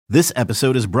This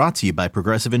episode is brought to you by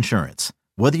Progressive Insurance.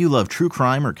 Whether you love true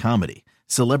crime or comedy,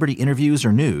 celebrity interviews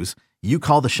or news, you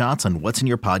call the shots on what's in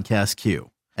your podcast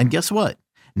queue. And guess what?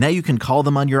 Now you can call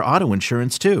them on your auto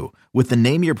insurance too with the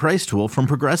Name Your Price tool from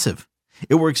Progressive.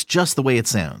 It works just the way it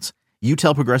sounds. You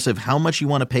tell Progressive how much you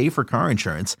want to pay for car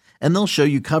insurance, and they'll show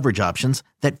you coverage options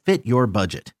that fit your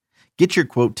budget. Get your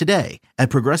quote today at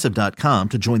Progressive.com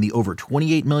to join the over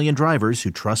 28 million drivers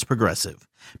who trust Progressive.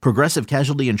 Progressive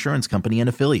Casualty Insurance Company and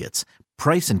Affiliates.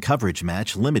 Price and coverage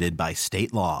match limited by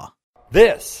state law.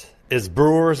 This is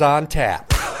Brewers on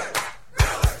Tap.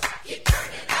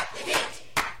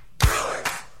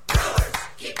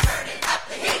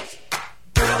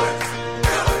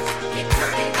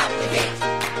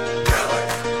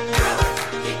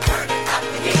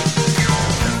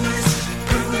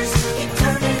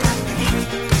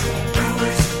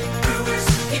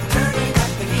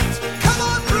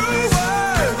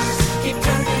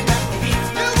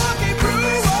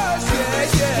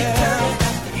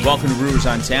 Welcome to Brewers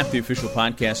on Tap, the official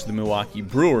podcast of the Milwaukee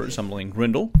Brewers. I'm Lane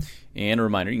Grindle, and a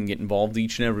reminder, you can get involved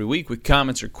each and every week with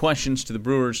comments or questions to the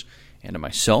Brewers and to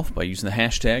myself by using the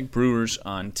hashtag Brewers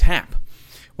on Tap.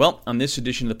 Well, on this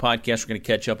edition of the podcast, we're going to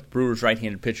catch up with Brewers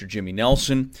right-handed pitcher Jimmy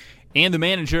Nelson and the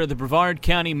manager of the Brevard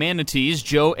County Manatees,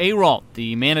 Joe Aralt.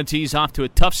 The Manatees off to a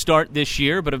tough start this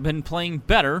year, but have been playing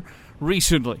better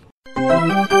recently.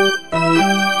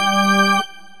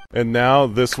 And now,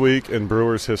 this week in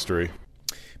Brewers history.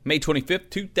 May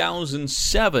 25th,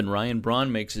 2007, Ryan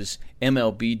Braun makes his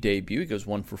MLB debut. He goes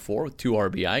 1 for 4 with 2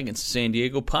 RBI against the San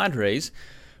Diego Padres.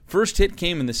 First hit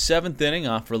came in the 7th inning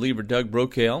off reliever Doug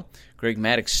Brocail. Greg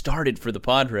Maddux started for the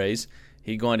Padres.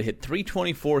 He going to hit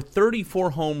 .324, 34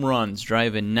 home runs,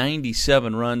 drive in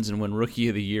 97 runs, and win Rookie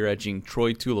of the Year, edging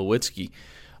Troy Tulowitzki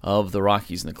of the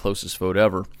Rockies in the closest vote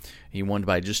ever. He won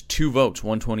by just 2 votes,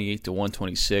 128 to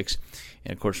 126.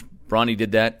 And, of course, Bronny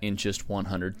did that in just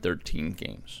 113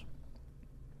 games.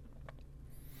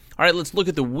 All right, let's look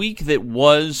at the week that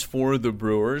was for the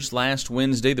Brewers. Last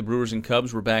Wednesday, the Brewers and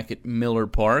Cubs were back at Miller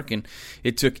Park, and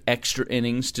it took extra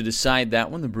innings to decide that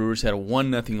one. The Brewers had a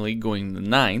 1-0 lead going in the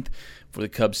 9th before the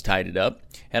Cubs tied it up.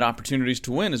 Had opportunities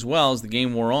to win as well as the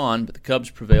game wore on, but the Cubs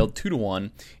prevailed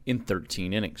 2-1 in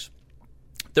 13 innings.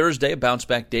 Thursday, a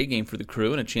bounce-back day game for the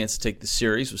Crew, and a chance to take the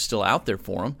series was still out there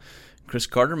for them. Chris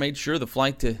Carter made sure the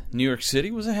flight to New York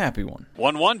City was a happy one.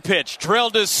 1-1 pitch,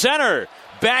 drilled to center.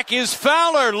 Back is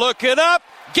Fowler, looking up.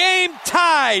 Game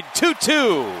tied,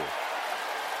 2-2.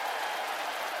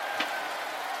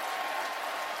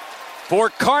 For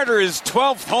Carter, his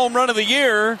 12th home run of the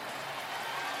year.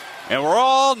 And we're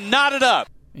all knotted up.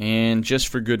 And just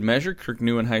for good measure, Kirk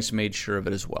Neuenhuis made sure of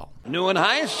it as well.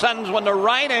 Neuenhuis sends one to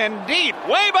right and deep.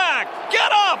 Way back.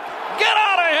 Get up. Get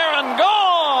out of here and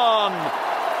gone.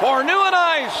 For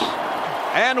Neuenhuis,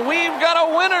 and we've got a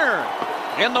winner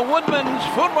in the Woodman's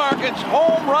Food Market's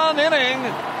home run inning.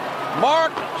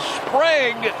 Mark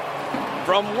Sprague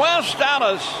from West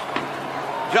Dallas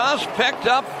just picked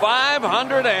up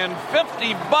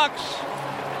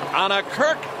 $550 on a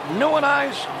Kirk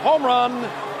Neuenhuis home run,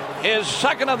 his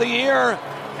second of the year,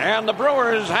 and the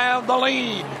Brewers have the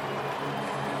lead.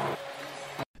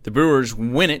 The Brewers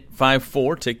win it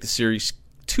 5-4, take the series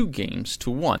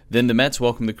 2-1. Then the Mets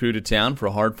welcomed the Crew to town for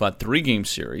a hard-fought 3-game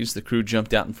series. The Crew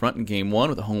jumped out in front in Game 1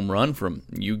 with a home run from,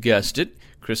 you guessed it,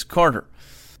 Chris Carter.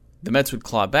 The Mets would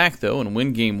claw back, though, and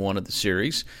win Game 1 of the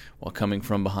series while coming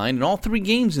from behind in all 3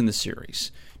 games in the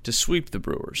series to sweep the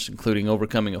Brewers, including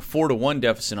overcoming a 4-1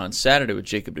 deficit on Saturday with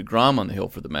Jacob deGrom on the hill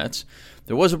for the Mets.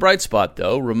 There was a bright spot,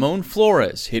 though. Ramon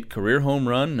Flores hit career home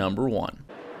run number 1.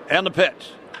 And the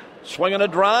pitch. Swinging a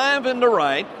drive into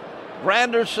right.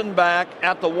 Granderson back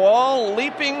at the wall,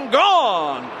 leaping,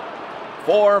 gone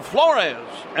for Flores,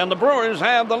 and the Brewers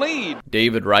have the lead.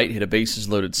 David Wright hit a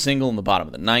bases-loaded single in the bottom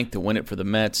of the 9th to win it for the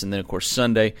Mets, and then, of course,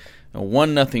 Sunday, a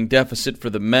 1-0 deficit for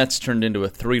the Mets turned into a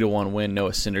 3-1 win.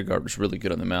 Noah Syndergaard was really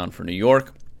good on the mound for New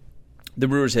York. The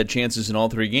Brewers had chances in all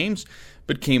 3 games,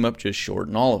 but came up just short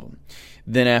in all of them.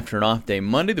 Then, after an off day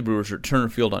Monday, the Brewers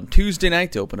returned to field on Tuesday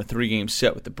night to open a 3-game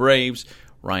set with the Braves.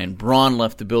 Ryan Braun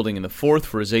left the building in the 4th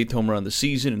for his 8th home run of the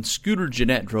season, and Scooter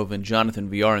Gennett drove in Jonathan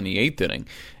Villar in the 8th inning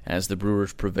as the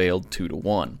Brewers prevailed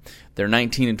 2-1. They're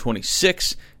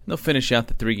 19-26, and they'll finish out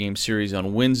the 3-game series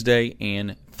on Wednesday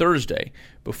and Thursday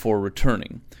before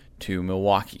returning to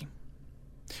Milwaukee.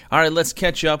 All right, let's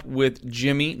catch up with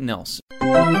Jimmy Nelson.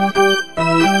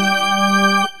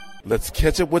 Let's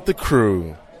catch up with the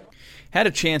Crew. Had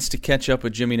a chance to catch up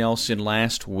with Jimmy Nelson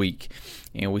last week,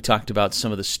 and we talked about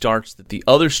some of the starts that the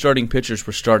other starting pitchers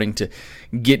were starting to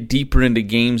get deeper into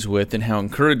games with and how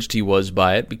encouraged he was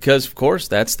by it because, of course,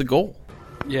 that's the goal.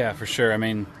 Yeah, for sure. I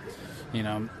mean,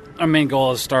 our main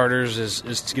goal as starters is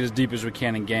to get as deep as we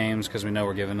can in games because we know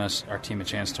we're giving our team a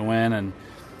chance to win, and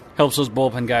helps those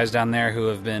bullpen guys down there who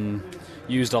have been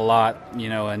used a lot,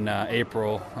 in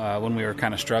April when we were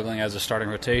kind of struggling as a starting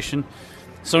rotation.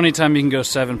 So anytime you can go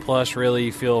 7+, really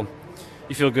you feel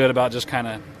good about just kind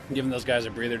of giving those guys a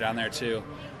breather down there too.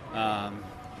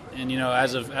 And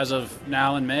as of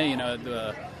now in May,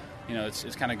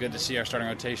 it's kind of good to see our starting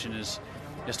rotation is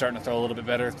starting to throw a little bit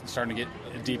better, starting to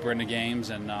get deeper into games.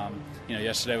 And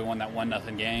yesterday we won that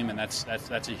 1-0 game, and that's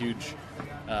a huge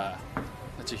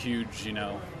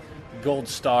gold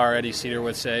star, Eddie Cedar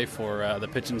would say, for the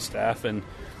pitching staff. And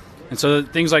so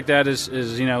things like that is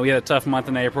we had a tough month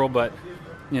in April, but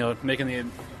making the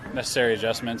necessary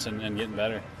adjustments and getting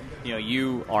better.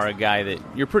 You are a guy that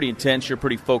you're pretty intense, you're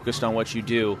pretty focused on what you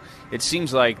do. It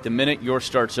seems like the minute your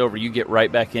start's over, you get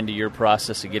right back into your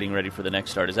process of getting ready for the next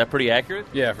start. Is that pretty accurate?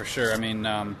 Yeah, for sure. I mean,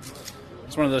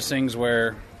 it's one of those things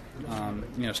where,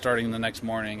 starting the next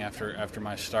morning after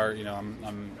my start,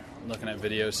 I'm looking at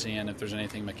videos, seeing if there's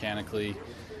anything mechanically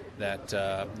that,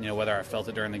 whether I felt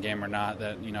it during the game or not,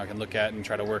 that, I can look at and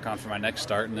try to work on for my next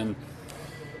start. And then,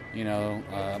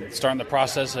 starting the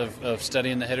process of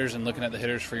studying the hitters and looking at the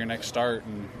hitters for your next start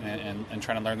and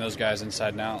trying to learn those guys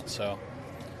inside and out. So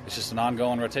it's just an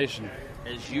ongoing rotation.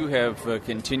 As you have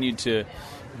continued to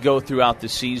go throughout the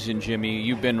season, Jimmy,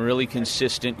 you've been really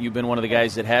consistent. You've been one of the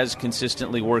guys that has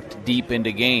consistently worked deep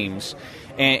into games.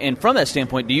 And from that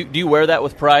standpoint, do you wear that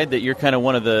with pride, that you're kind of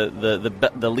one of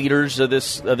the leaders of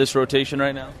this rotation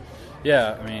right now?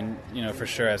 Yeah, I mean, for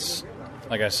sure. It's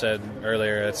like I said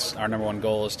earlier, it's our number one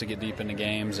goal is to get deep into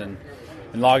games and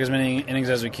log as many innings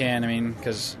as we can. I mean,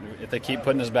 because if they keep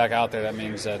putting us back out there, that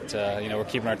means that we're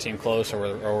keeping our team close or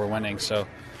we're winning. So,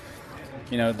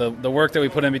 the work that we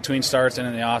put in between starts and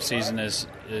in the off season is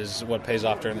what pays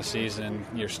off during the season.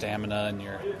 Your stamina and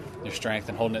your strength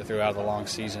and holding it throughout the long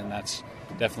season. That's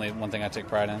definitely one thing I take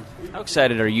pride in. How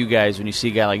excited are you guys when you see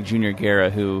a guy like Junior Guerra,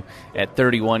 who at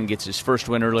 31 gets his first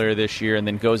win earlier this year and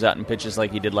then goes out and pitches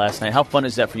like he did last night? How fun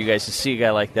is that for you guys to see a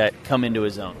guy like that come into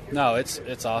his own? No,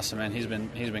 it's awesome, man. He's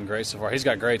been great so far. He's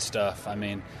got great stuff. I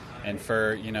mean, and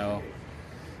for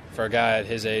a guy at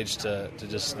his age to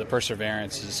just the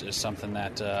perseverance is something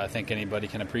that I think anybody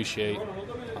can appreciate.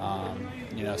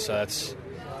 So it's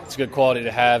a good quality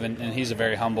to have, and he's a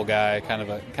very humble guy, kind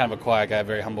of a quiet guy,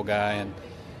 very humble guy,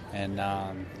 and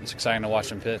it's exciting to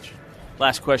watch him pitch.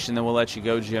 Last question, then we'll let you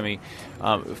go, Jimmy.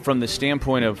 From the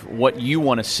standpoint of what you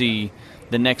want to see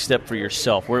the next step for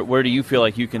yourself, where do you feel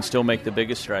like you can still make the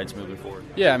biggest strides moving forward?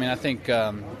 Yeah, I mean, I think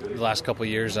the last couple of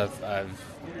years I've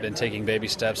been taking baby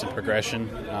steps in progression.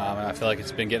 I feel like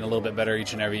it's been getting a little bit better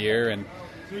each and every year,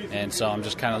 and so I'm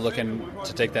just kind of looking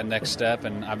to take that next step,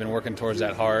 and I've been working towards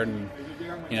that hard and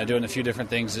doing a few different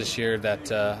things this year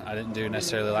that I didn't do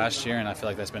necessarily last year, and I feel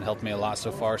like that's been helping me a lot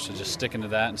so far, so just sticking to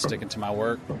that and sticking to my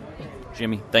work.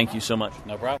 Jimmy, thank you so much.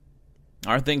 No problem.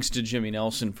 Our thanks to Jimmy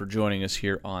Nelson for joining us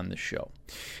here on the show.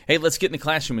 Hey, let's get in the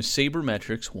classroom with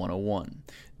Sabermetrics 101.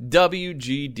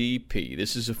 WGDP.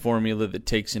 This is a formula that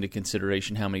takes into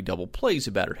consideration how many double plays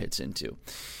a batter hits into.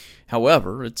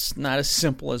 However, it's not as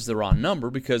simple as the raw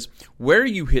number, because where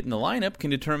you hit in the lineup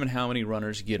can determine how many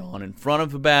runners get on in front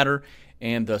of a batter,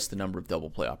 and thus the number of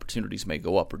double play opportunities may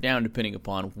go up or down depending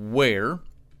upon where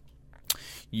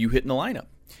you hit in the lineup.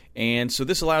 And so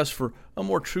this allows for a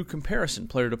more true comparison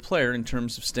player to player in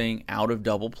terms of staying out of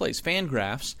double plays.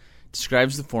 Fangraphs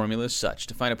describes the formula as such.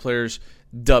 To find a player's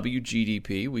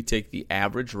WGDP, we take the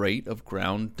average rate of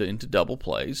ground into double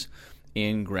plays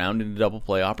in ground into double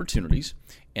play opportunities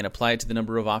and apply it to the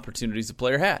number of opportunities the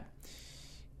player had.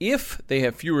 If they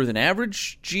have fewer than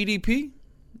average GDP,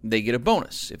 they get a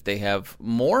bonus. If they have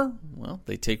more, well,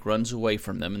 they take runs away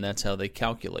from them, and that's how they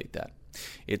calculate that.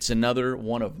 It's another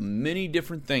one of many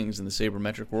different things in the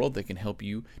sabermetric world that can help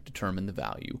you determine the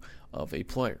value of a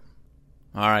player.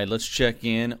 All right, let's check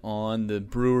in on the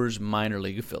Brewers minor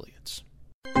league affiliates.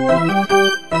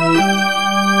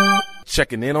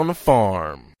 Checking in on the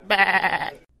farm.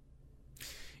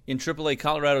 In AAA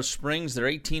Colorado Springs, they're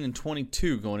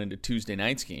 18-22 going into Tuesday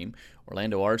night's game.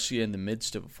 Orlando Arcia in the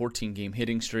midst of a 14-game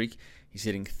hitting streak. He's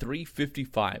hitting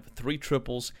 .355, 3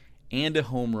 triples, and a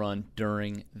home run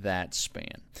during that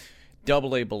span.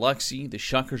 AA Biloxi, the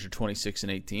Shuckers are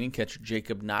 26-18, and catcher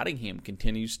Jacob Nottingham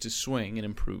continues to swing an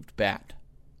improved bat.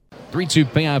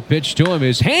 3-2 payoff pitch to him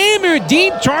is hammered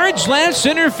deep towards left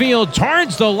center field,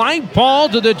 towards the light ball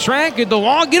to the track at the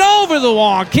wall. Get over the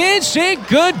wall, kiss it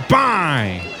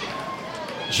goodbye.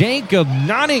 Jacob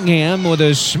Nottingham with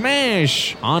a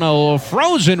smash on a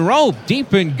frozen rope,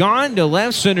 deep and gone to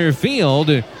left center field.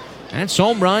 That's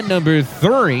home run number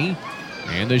 3.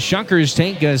 And the Shuckers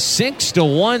take a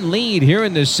 6-1 lead here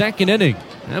in the second inning.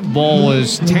 That ball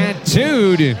was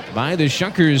tattooed by the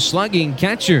Shuckers slugging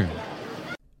catcher.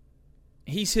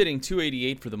 He's hitting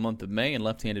 .288 for the month of May, and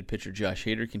left-handed pitcher Josh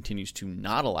Hader continues to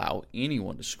not allow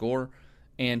anyone to score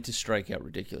and to strike out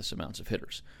ridiculous amounts of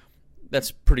hitters.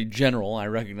 That's pretty general, I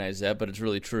recognize that, but it's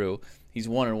really true. He's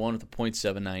 1-1 with a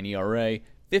 .79 ERA,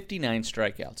 59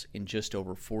 strikeouts in just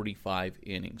over 45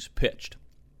 innings pitched.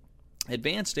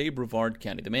 Advanced A, Brevard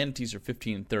County. The Manatees are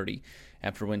 15-30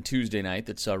 after a win Tuesday night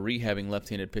that saw rehabbing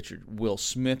left-handed pitcher Will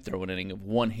Smith throw an inning of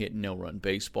one-hit, no-run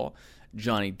baseball.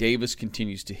 Johnny Davis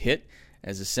continues to hit,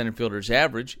 as the center fielder's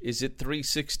average is at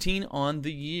 .316 on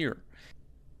the year.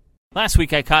 Last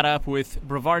week I caught up with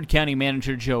Brevard County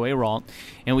manager Joe Aralt,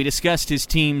 and we discussed his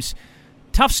team's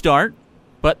tough start,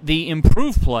 but the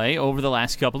improved play over the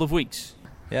last couple of weeks.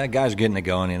 Yeah, guys are getting it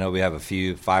going. You know, we have a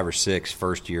few 5 or 6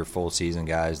 first-year full-season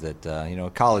guys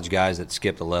that, college guys that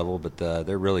skipped a level, but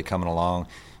they're really coming along.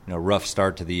 Rough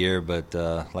start to the year, but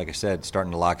like I said,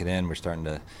 starting to lock it in. We're starting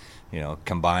to,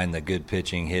 combine the good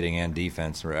pitching, hitting, and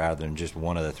defense rather than just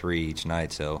one of the 3 each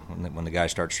night. So when the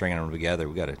guys start stringing them together,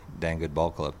 we got a dang good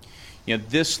ball club.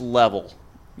 This level,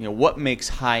 what makes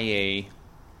High A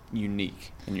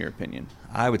unique, in your opinion?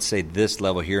 I would say this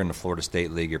level here in the Florida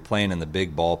State League, you're playing in the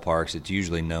big ballparks. It's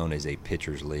usually known as a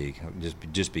pitcher's league,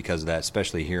 just because of that,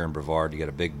 especially here in Brevard. You got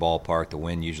a big ballpark. The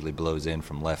wind usually blows in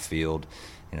from left field.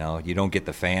 You don't get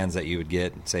the fans that you would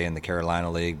get, say, in the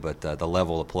Carolina League, but the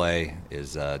level of play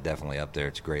is definitely up there.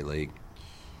 It's a great league.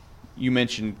 You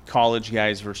mentioned college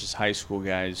guys versus high school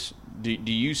guys. Do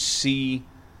you see,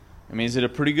 is it a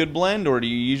pretty good blend, or do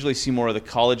you usually see more of the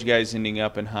college guys ending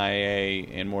up in High A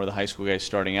and more of the high school guys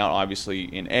starting out, obviously,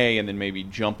 in A and then maybe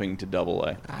jumping to Double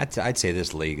A? I'd say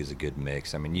this league is a good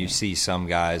mix. You see some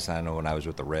guys, I know when I was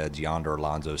with the Reds, Yonder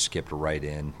Alonso skipped right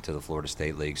in to the Florida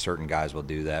State League. Certain guys will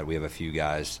do that. We have a few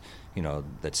guys,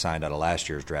 that signed out of last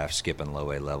year's draft skipping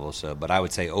low A level. So, but I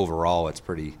would say overall it's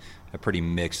a pretty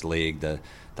mixed league. The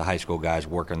high school guys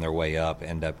working their way up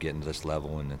end up getting to this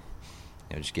level and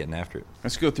just getting after it.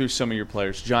 Let's go through some of your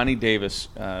players. Johnny Davis,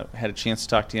 had a chance to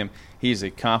talk to him. He's a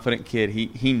confident kid.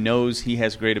 He knows he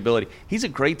has great ability. He's a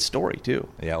great story, too.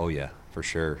 Yeah, for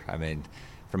sure.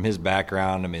 From his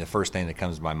background, the first thing that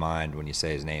comes to my mind when you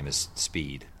say his name is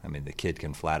speed. The kid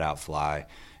can flat out fly.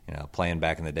 Playing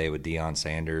back in the day with Deion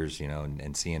Sanders,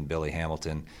 and seeing Billy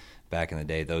Hamilton back in the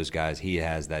day, those guys, he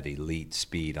has that elite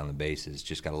speed on the bases.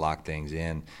 Just got to lock things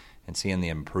in. And seeing the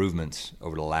improvements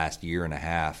over the last year and a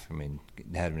half,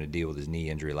 having to deal with his knee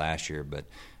injury last year, but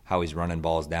how he's running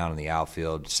balls down in the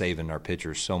outfield, saving our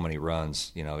pitchers so many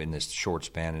runs, in this short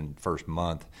span in the first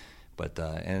month. But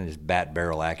and his bat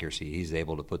barrel accuracy, he's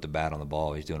able to put the bat on the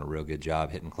ball. He's doing a real good job,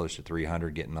 hitting close to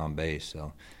 300, getting on base.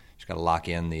 So just got to lock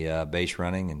in the base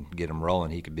running and get him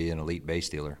rolling. He could be an elite base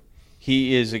stealer.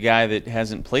 He is a guy that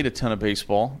hasn't played a ton of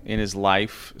baseball in his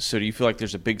life, so do you feel like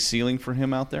there's a big ceiling for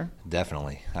him out there?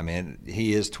 Definitely.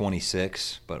 He is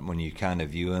 26, but when you kind of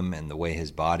view him and the way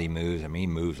his body moves, he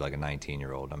moves like a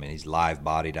 19-year-old. He's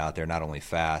live-bodied out there, not only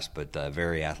fast, but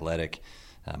very athletic,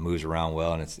 moves around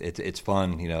well, and it's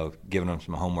fun, giving him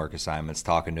some homework assignments,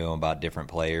 talking to him about different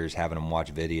players, having him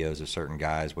watch videos of certain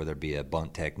guys, whether it be a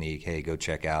bunt technique. Hey, go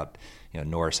check out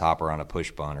Norris Hopper on a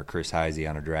push bunt or Chris Heisey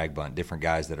on a drag bunt, different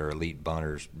guys that are elite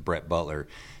bunters, Brett Butler,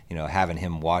 having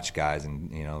him watch guys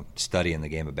and, studying the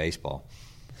game of baseball.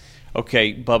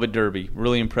 Okay, Bubba Derby,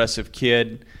 really impressive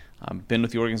kid. Been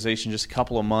with the organization just a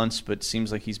couple of months, but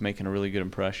seems like he's making a really good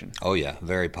impression. Oh, yeah,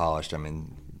 very polished.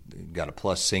 Got a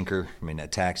plus sinker.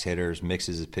 Attacks hitters,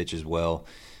 mixes his pitches well.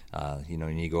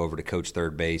 When you go over to coach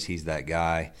third base, he's that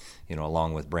guy,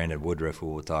 along with Brandon Woodruff, who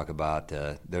we'll talk about.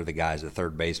 They're the guys, the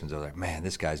third basemen. They're like, man,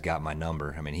 this guy's got my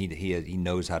number. He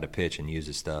knows how to pitch and use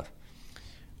his stuff.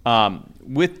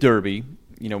 With Derby,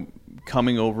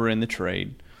 coming over in the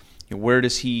trade, where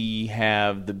does he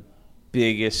have the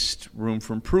biggest room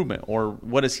for improvement, or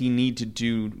what does he need to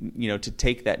do, to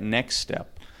take that next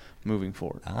step moving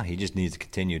forward? He just needs to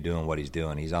continue doing what he's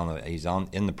doing. He's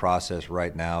in the process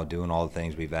right now, doing all the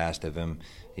things we've asked of him.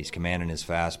 He's commanding his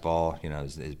fastball.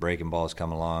 His breaking ball is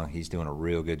coming along. He's doing a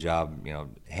real good job.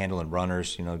 Handling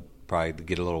runners. Probably to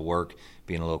get a little work,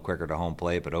 being a little quicker to home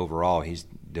plate. But overall, he's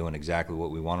doing exactly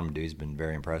what we want him to do. He's been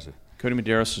very impressive. Cody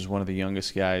Medeiros is one of the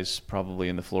youngest guys probably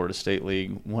in the Florida State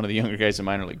League, one of the younger guys in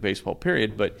minor league baseball,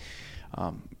 period, but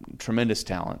tremendous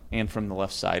talent, and from the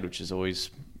left side, which is always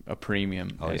a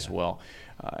premium as yeah. well.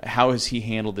 How has he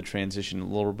handled the transition? A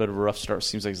little bit of a rough start.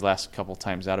 Seems like his last couple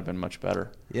times out have been much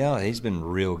better. Yeah, he's been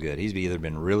real good. He's either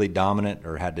been really dominant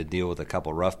or had to deal with a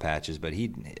couple rough patches, but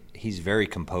he's very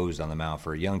composed on the mound.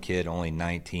 For a young kid, only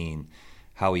 19,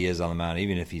 how he is on the mound,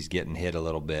 even if he's getting hit a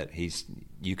little bit,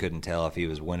 you couldn't tell if he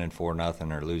was winning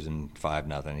 4-0 or losing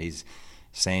 5-0. He's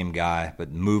same guy,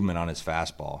 but movement on his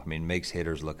fastball. I mean, makes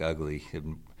hitters look ugly.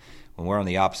 When we're on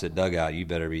the opposite dugout, you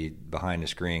better be behind the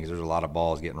screen because there's a lot of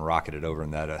balls getting rocketed over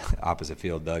in that opposite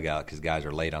field dugout because guys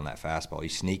are late on that fastball.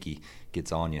 He's sneaky,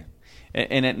 gets on you.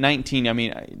 And at 19, I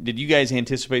mean, did you guys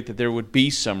anticipate that there would be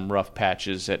some rough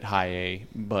patches at high A,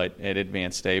 but at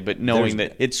advanced A, but knowing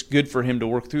that it's good for him to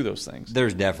work through those things?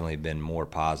 There's definitely been more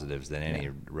positives than any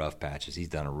rough patches. He's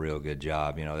done a real good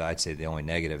job. You know, I'd say the only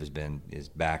negative has been his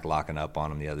back locking up on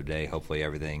him the other day. Hopefully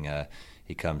everything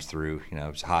he comes through. You know,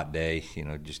 it's a hot day, you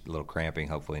know, just a little cramping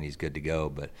hopefully, and he's good to go.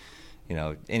 But you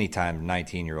know, anytime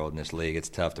 19-year-old in this league, it's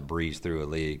tough to breeze through a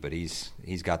league, but he's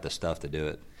got the stuff to do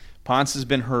it. Ponce has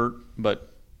been hurt,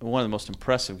 but one of the most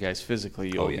impressive guys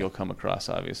physically you'll come across,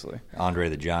 obviously. Andre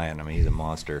the Giant, I mean, he's a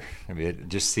monster. I mean,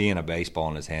 just seeing a baseball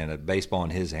in his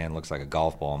hand looks like a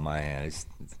golf ball in my hand. He's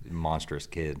a monstrous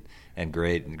kid and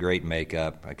great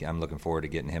makeup. I'm looking forward to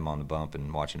getting him on the bump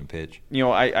and watching him pitch. You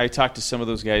know, I talked to some of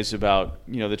those guys about,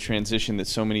 you know, the transition that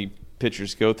so many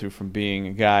pitchers go through from being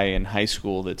a guy in high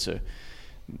school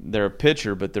they're a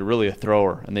pitcher, but they're really a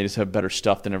thrower, and they just have better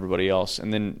stuff than everybody else.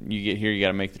 And then you get here, you got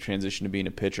to make the transition to being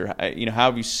a pitcher. You know, how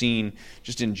have you seen,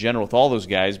 just in general with all those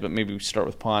guys, but maybe we start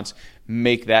with Ponce,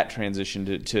 make that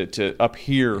transition to up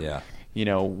here, you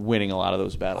know, winning a lot of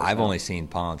those battles? I've only seen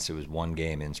Ponce. It was one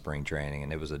game in spring training,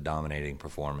 and it was a dominating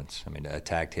performance. I mean,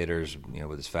 attacked hitters, you know,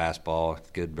 with his fastball,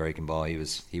 good breaking ball. He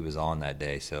was on that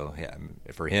day. So, yeah,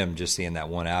 for him, just seeing that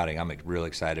one outing, I'm real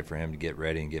excited for him to get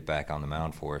ready and get back on the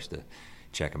mound for us to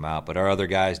check him out. But our other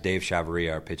guys, Dave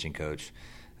Chavarria, our pitching coach,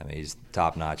 I mean, he's a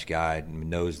top-notch guy,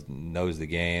 knows the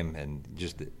game, and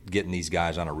just getting these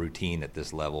guys on a routine at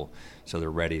this level so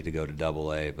they're ready to go to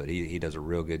Double-A. But he does a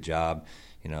real good job,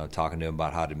 you know, talking to them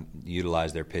about how to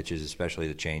utilize their pitches, especially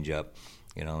the changeup,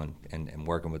 you know, and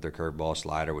working with their curveball,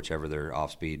 slider, whichever their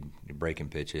off-speed breaking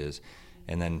pitch is,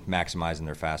 and then maximizing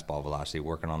their fastball velocity,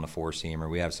 working on the four-seamer.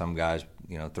 We have some guys,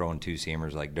 you know, throwing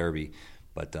two-seamers like Derby,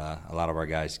 but a lot of our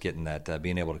guys getting that,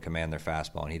 being able to command their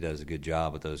fastball, and he does a good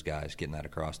job with those guys, getting that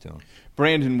across to them.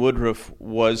 Brandon Woodruff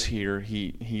was here.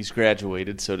 He's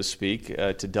graduated, so to speak,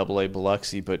 to Double-A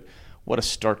Biloxi, but what a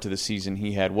start to the season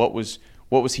he had. What was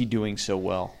he doing so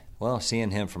well? Well,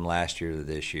 seeing him from last year to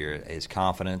this year, his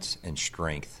confidence and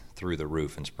strength through the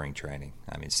roof in spring training.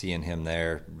 I mean, seeing him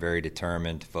there, very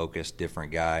determined, focused,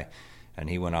 different guy, and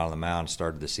he went out on the mound and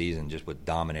started the season just with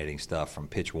dominating stuff from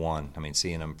pitch one. I mean,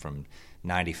 seeing him from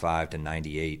 95 to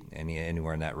 98,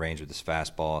 anywhere in that range with his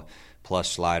fastball, plus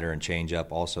slider and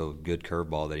changeup, also good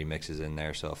curveball that he mixes in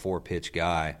there. So a four-pitch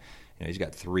guy, you know, he's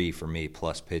got 3 for me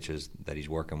plus pitches that he's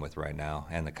working with right now,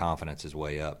 and the confidence is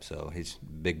way up. So he's a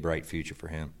big, bright future for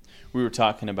him. We were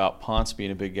talking about Ponce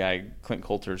being a big guy. Clint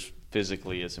Coulter's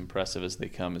physically as impressive as they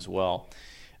come as well.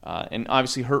 And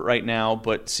obviously hurt right now,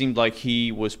 but seemed like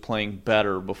he was playing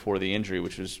better before the injury,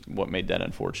 which was what made that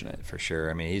unfortunate. For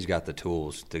sure. I mean, he's got the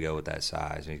tools to go with that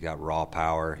size. He's got raw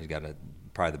power. He's got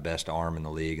probably the best arm in the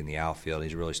league in the outfield.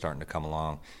 He's really starting to come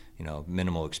along. You know,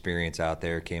 minimal experience out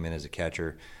there, came in as a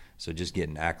catcher. So just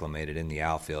getting acclimated in the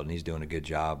outfield, and he's doing a good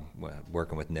job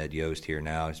working with Ned Yost here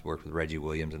now. He's worked with Reggie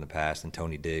Williams in the past, and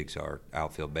Tony Diggs, our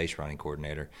outfield base running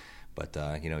coordinator. But,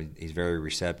 you know, he's very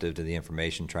receptive to the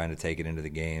information, trying to take it into the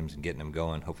games and getting him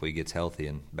going. Hopefully he gets healthy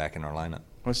and back in our lineup.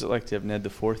 What's it like to have Ned the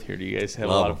Fourth here? Do you guys have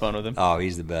a lot of fun with him? Oh,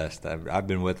 he's the best. I've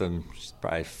been with him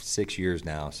probably 6 years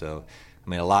now. So, I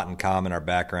mean, a lot in common, our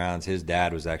backgrounds. His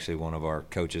dad was actually one of our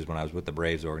coaches when I was with the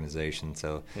Braves organization.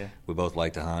 So we both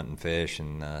like to hunt and fish,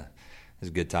 and it's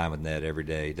a good time with Ned every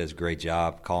day. He does a great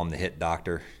job. Call him the hit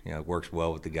doctor. You know, works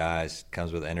well with the guys.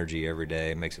 Comes with energy every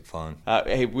day. Makes it fun.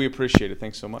 Hey, we appreciate it.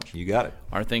 Thanks so much. You got it.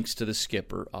 Our thanks to the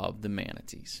skipper of the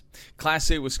Manatees. Class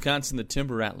A Wisconsin, the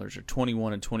Timber Rattlers are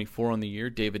 21-24 on the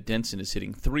year. David Denson is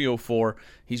hitting .304.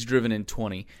 He's driven in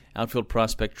 20. Outfield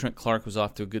prospect Trent Clark was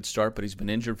off to a good start, but he's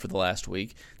been injured for the last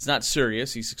week. It's not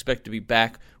serious. He's expected to be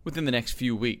back within the next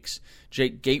few weeks.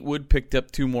 Jake Gatewood picked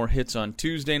up 2 more hits on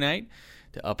Tuesday night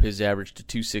to up his average to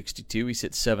 .262. He's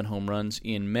hit 7 home runs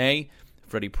in May.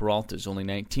 Freddie Peralta is only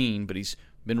 19, but he's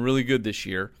been really good this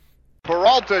year.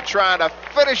 Peralta trying to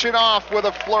finish it off with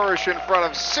a flourish in front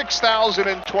of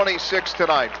 6,026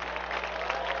 tonight.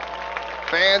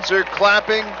 Fans are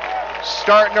clapping,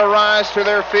 starting to rise to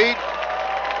their feet.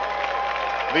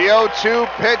 The 0-2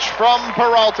 pitch from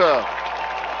Peralta.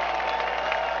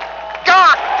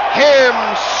 him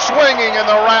swinging, and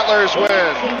the Rattlers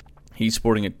win. He's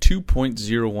sporting a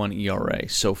 2.01 ERA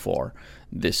so far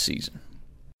this season.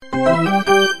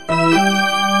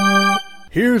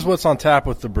 Here's what's on tap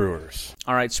with the Brewers.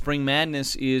 All right, Spring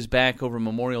Madness is back over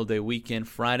Memorial Day weekend,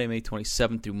 Friday, May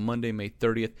 27th through Monday, May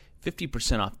 30th.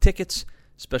 50% off tickets,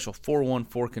 special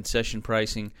 414 concession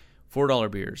pricing,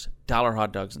 $4 beers, $1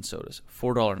 hot dogs and sodas,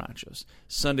 $4 nachos.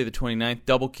 Sunday the 29th,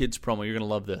 double kids promo. You're going to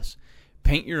love this.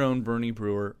 Paint your own Bernie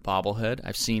Brewer bobblehead.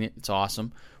 I've seen it. It's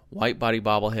awesome. White body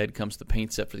bobblehead comes with the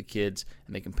paint set for the kids,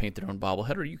 and they can paint their own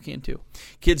bobblehead, or you can too.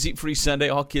 Kids eat free Sunday.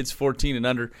 All kids 14 and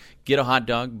under get a hot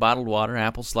dog, bottled water,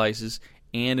 apple slices,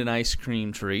 and an ice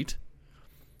cream treat.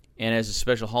 And as a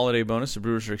special holiday bonus, the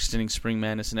Brewers are extending Spring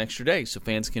Madness an extra day, so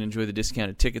fans can enjoy the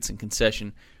discounted tickets and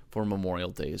concession for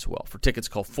Memorial Day as well. For tickets,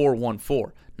 call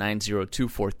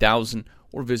 414-902-4000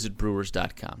 or visit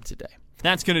Brewers.com today.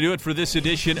 That's going to do it for this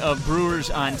edition of Brewers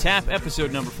on Tap.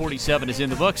 Episode number 47 is in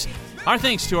the books. Our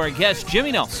thanks to our guest,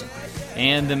 Jimmy Nelson,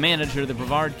 and the manager of the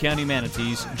Brevard County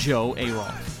Manatees, Joe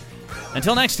Aralt.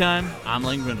 Until next time, I'm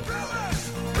Lane Grindle.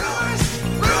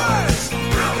 Brewers!